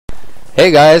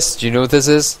Hey guys, do you know what this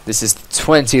is? This is the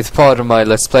 20th part of my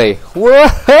Let's Play.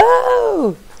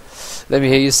 Whoa! Let me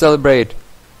hear you celebrate.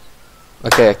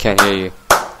 Okay, I can't hear you.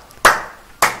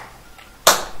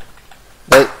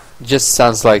 That just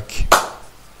sounds like... I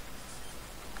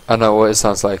don't know what it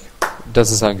sounds like. It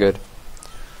doesn't sound good.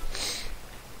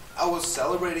 I was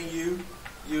celebrating you.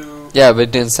 Yeah, but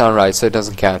it didn't sound right, so it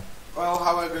doesn't count. Well,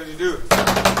 how am I going to do it?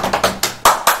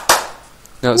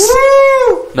 No,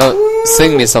 Woo!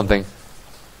 Sing me something.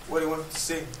 What do you want to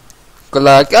sing? Good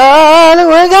luck. Oh,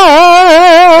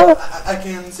 I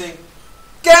can sing.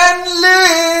 Can't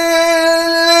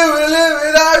live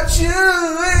without you.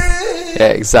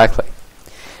 yeah, exactly.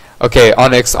 Okay,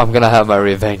 Onyx, I'm gonna have my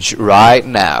revenge right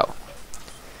now.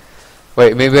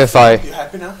 Wait, maybe if I... You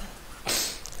happy now?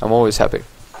 I'm always happy.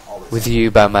 Always. With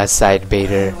you by my side,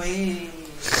 Bader. Wait.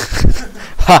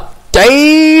 Ha!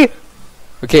 Gay!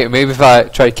 Okay, maybe if I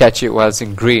try to catch it while it's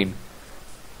in green.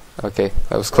 Okay,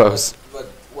 that was close. But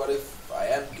what if I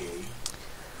am gay?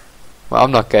 Well,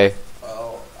 I'm not gay.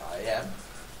 Well, I am.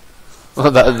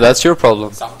 Well, that's your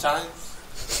problem. Sometimes.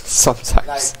 Sometimes.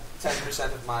 Like 10%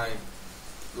 of my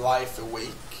life a week.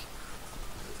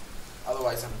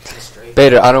 Otherwise, I'm kind of straight.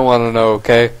 Bader, I don't want to know,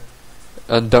 okay?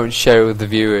 And don't share with the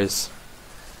viewers.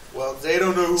 Well, they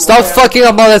don't know who Stop I am. fucking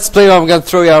up my Let's Play or I'm gonna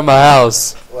throw you out of my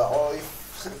house. Well,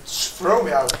 throw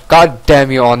me out. God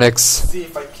damn you, Onyx. See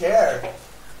if I care.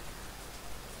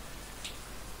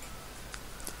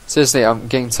 Seriously, I'm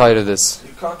getting tired of this.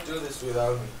 You can't do this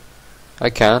without me. I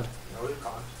can. No, you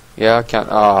can't. Yeah, I can.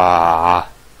 Ah.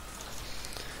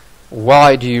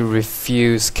 Why do you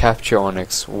refuse capture,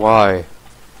 Onyx? Why?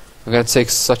 I'm gonna take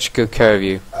such good care of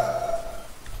you.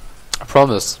 I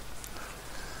promise.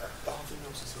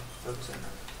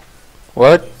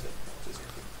 What?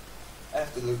 I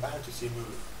have to see a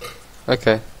movie.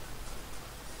 Okay.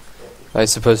 I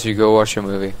suppose you go watch a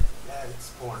movie. Yeah, it's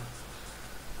porn.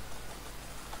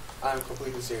 I'm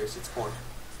completely serious, it's porn.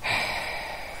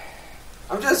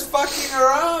 I'm just fucking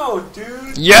around,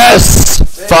 dude!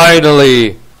 Yes!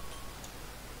 Finally!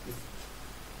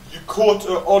 You caught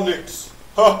an onyx!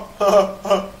 Ha ha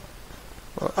ha!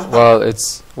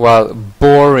 While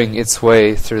boring its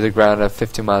way through the ground at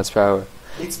 50 miles per hour.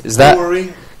 It's Is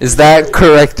boring. Is that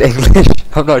correct English?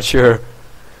 I'm not sure.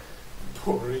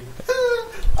 Boring.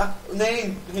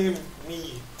 Name him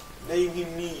me. Name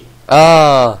him me.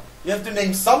 Ah. You have to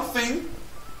name something.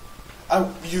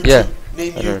 You Yeah. two.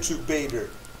 Name I you know. two Bader.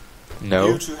 No.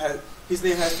 You two his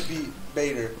name has to be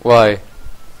Bader. Why?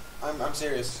 I'm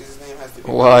serious. His name has to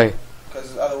be. Why?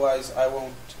 Because otherwise I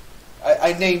won't.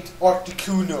 I named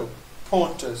Articuno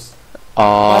Pontus. My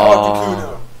Ah.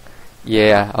 Articuno.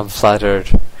 Yeah, I'm flattered.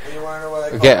 And you wanna know what I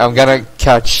call Okay, it? I'm gonna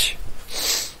catch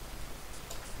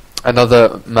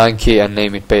another monkey and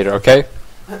name it Bader, okay?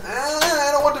 I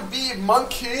don't want to be a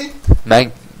monkey.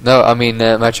 No, I mean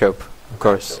Machope, of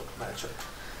course. Macho.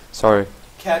 Sorry.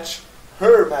 Catch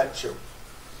her macho.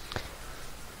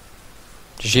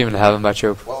 Did she even have a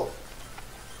Machope? Well,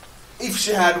 if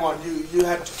she had one, you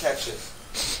had to catch it.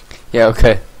 Yeah,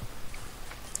 okay.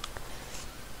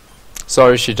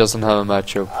 Sorry, she doesn't have a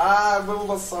Machope. Ah,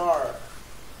 Bulbasaur.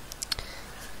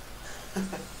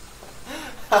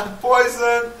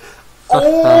 Poison.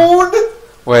 Owned.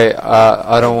 Wait,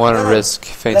 I don't want to risk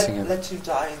fainting him. Let him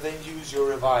die and then use your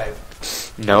revive.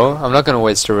 No, I'm not gonna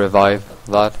waste a revive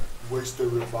that. Waste the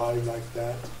revive like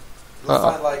that. You'll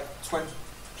Uh-oh. find like 20.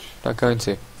 Not going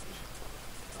to. God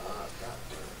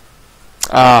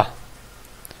Ah.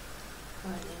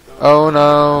 damn. Oh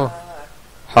no.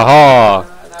 Haha.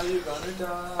 Now you're gonna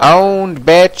die. Owned,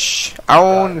 bitch.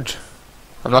 Owned.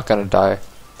 I'm not gonna die.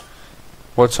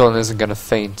 Warthog isn't gonna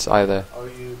faint either. Are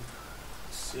you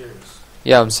serious?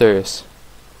 Yeah, I'm serious.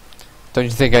 Don't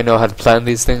you think I know how to plan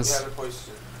these You things? have a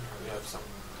poison. You have some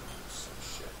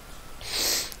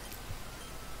shit.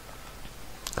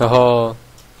 Haha.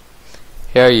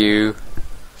 Here you.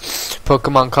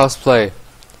 Pokemon cosplay.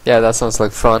 Yeah, that sounds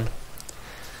like fun.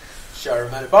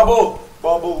 Charmander. Bubble!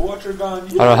 Bubble water gun.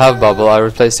 I don't have Bubble. I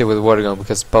replaced it with Water Gun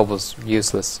because Bubble's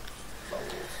useless.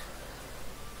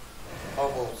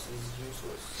 Bubbles is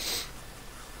useless.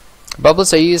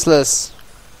 Bubbles are useless.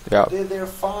 Yeah. They're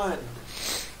fun.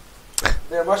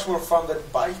 They're much more fun than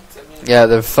bite. I mean, Yeah,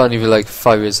 they're fun if you're like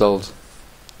 5 years old.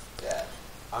 yeah,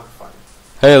 I'm funny.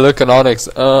 Hey, look, an Onyx.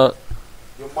 Your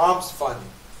mom's funny.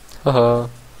 Haha.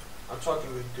 I'm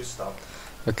talking with Gustav.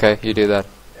 Okay, you do that.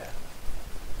 Yeah.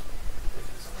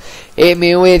 Hit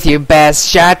me with your best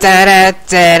shot, da da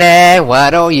da da. Why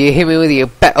don't you hit me with your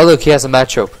best? Oh look, he has a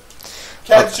Machope.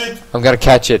 Catch it! I'm gonna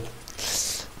catch it.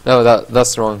 No,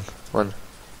 that's the wrong one.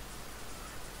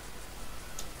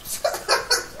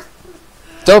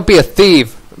 Don't be a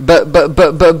thief. But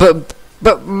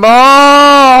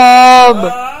Mom!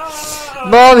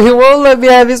 Mom, he won't let me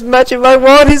have his matchup. I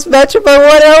want his matchup. I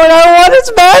want his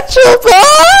matchup.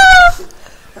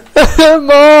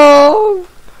 Mom!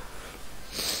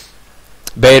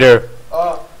 Bader,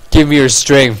 give me your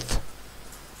strength.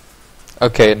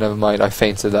 Okay, never mind. I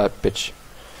fainted that bitch.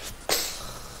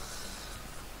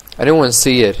 I didn't want to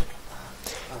see it.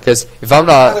 Because if I'm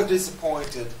not... kind of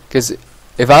disappointed. Because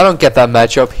if I don't get that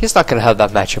matchup, he's not going to have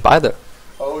that matchup either.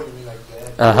 Oh, you mean like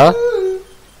that? Uh-huh.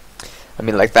 I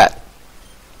mean like that.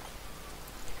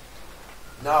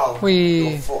 Now, We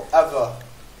you're forever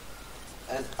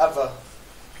and ever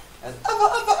and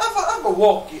ever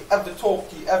walkie, ever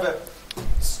talkie, ever...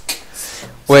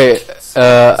 Wait,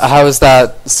 how is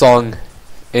that song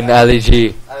in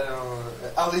LEG? I don't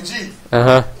know. LEG.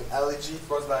 Uh-huh. LEG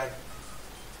was like...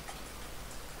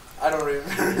 I don't really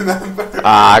remember.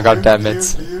 Ah, god damn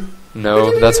it. Do you?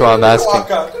 No, that's what I'm asking.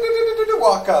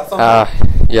 Waka,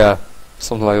 Yeah,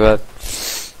 something like that.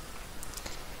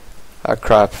 Ah,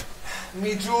 crap.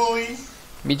 Me Julie.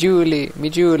 Me Julie.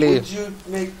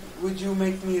 Would you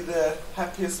make me the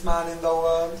happiest man in the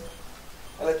world?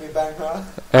 And let me bang her?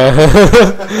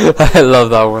 I love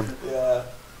that one. Yeah.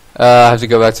 I have to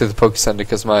go back to the Poke Center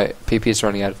because my PP is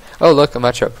running out. Oh, look, a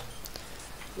matchup.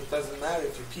 It doesn't matter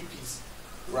if your PP-'s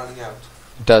running out.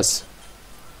 It does.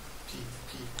 PP.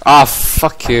 Ah,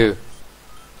 fuck you.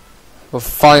 Well,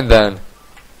 fine then.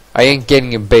 I ain't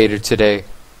getting a baiter today.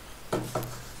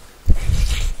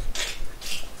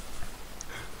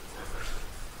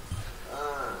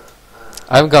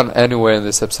 I haven't gone anywhere in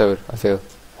this episode, I feel.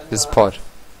 This pod.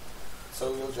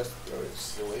 So you'll just throw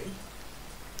this away?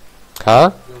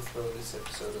 Huh? You'll throw this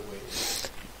episode away?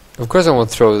 Of course I won't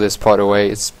throw this pod away.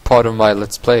 It's part of my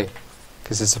Let's Play.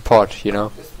 Because it's a pod, you know?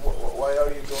 Why are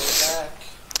you going back?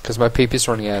 Because my PP's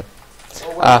running out.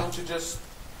 Well, why don't you just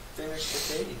finish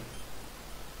the game?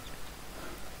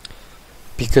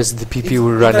 Because the PP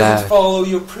will run It doesn't out. follow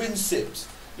your principles.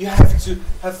 You have to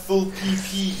have full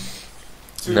PP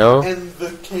to end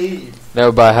the cave.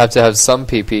 No, but I have to have some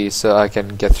PP so I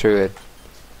can get through it.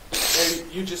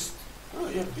 You just... Oh,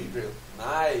 you have B-drill.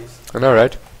 Nice. I know,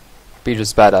 right?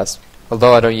 Beater's badass.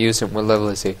 Although I don't use him. What level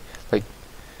is he? Like,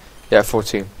 yeah,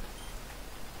 14.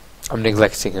 I'm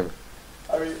neglecting him.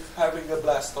 Are you having a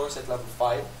Blastoise at level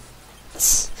 5?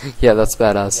 Yeah, that's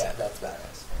badass. Yeah, that's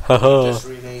badass. Haha. Just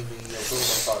renaming your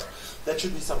Bulbasaur. That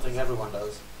should be something everyone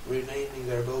does. Renaming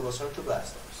their Bulbasaur to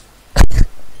Blastoise.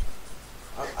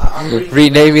 I'm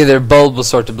Renaming their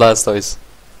Bulbasaur to Blastoise.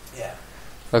 Yeah.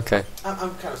 Okay.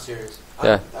 I'm kind of serious.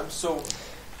 Yeah. I'm so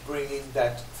bringing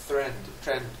that trend.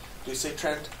 Do you say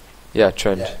trend? Yeah,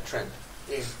 trend. Yeah, trend.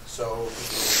 In. So,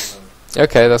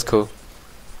 Okay, that's cool.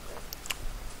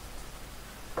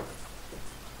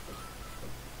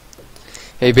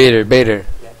 Hey, Bader.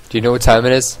 yeah. Do you know what time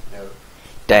it is? No.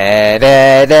 Da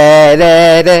da da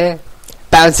da da.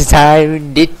 Bouncy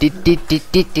time.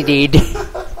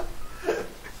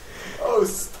 Oh,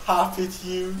 stop it,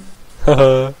 you.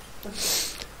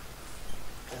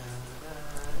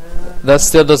 That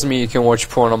still doesn't mean you can watch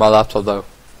porn on my laptop, though.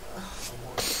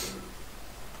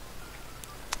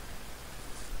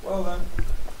 Well then.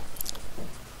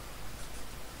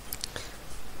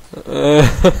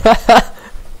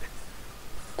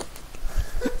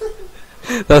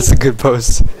 That's a good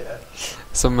post. Yeah.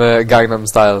 Some Gangnam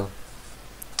style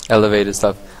elevated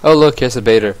stuff. Oh look, here's a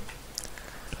baiter.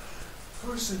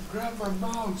 Person, grab my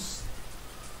mouse.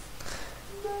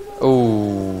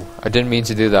 Oh, I didn't mean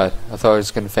to do that. I thought I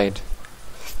was gonna faint,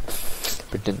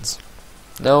 but didn't.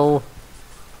 No.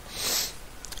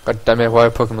 God damn it! Why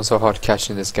are Pokemon so hard to catch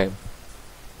in this game?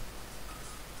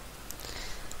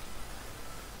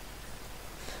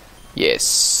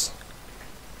 Yes.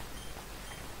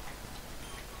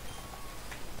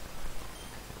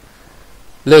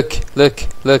 Look.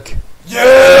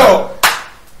 Yeah!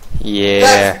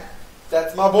 Yeah.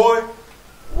 That's my boy.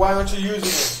 Why aren't you using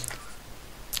him?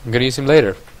 I'm gonna use him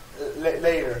later.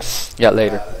 Later. Yeah,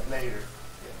 later. Later.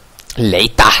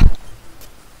 Later.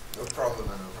 No problem,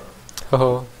 no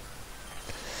problem.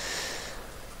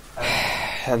 Oh.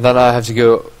 And then I have to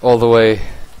go all the way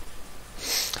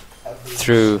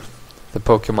through the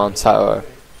Pokemon Tower.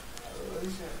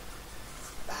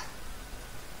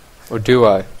 Or do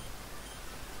I?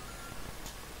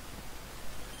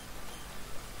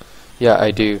 Yeah,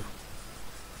 I do.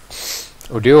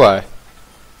 Or do I?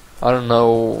 I don't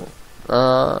know.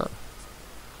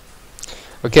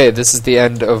 Okay, this is the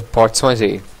end of part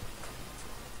 20.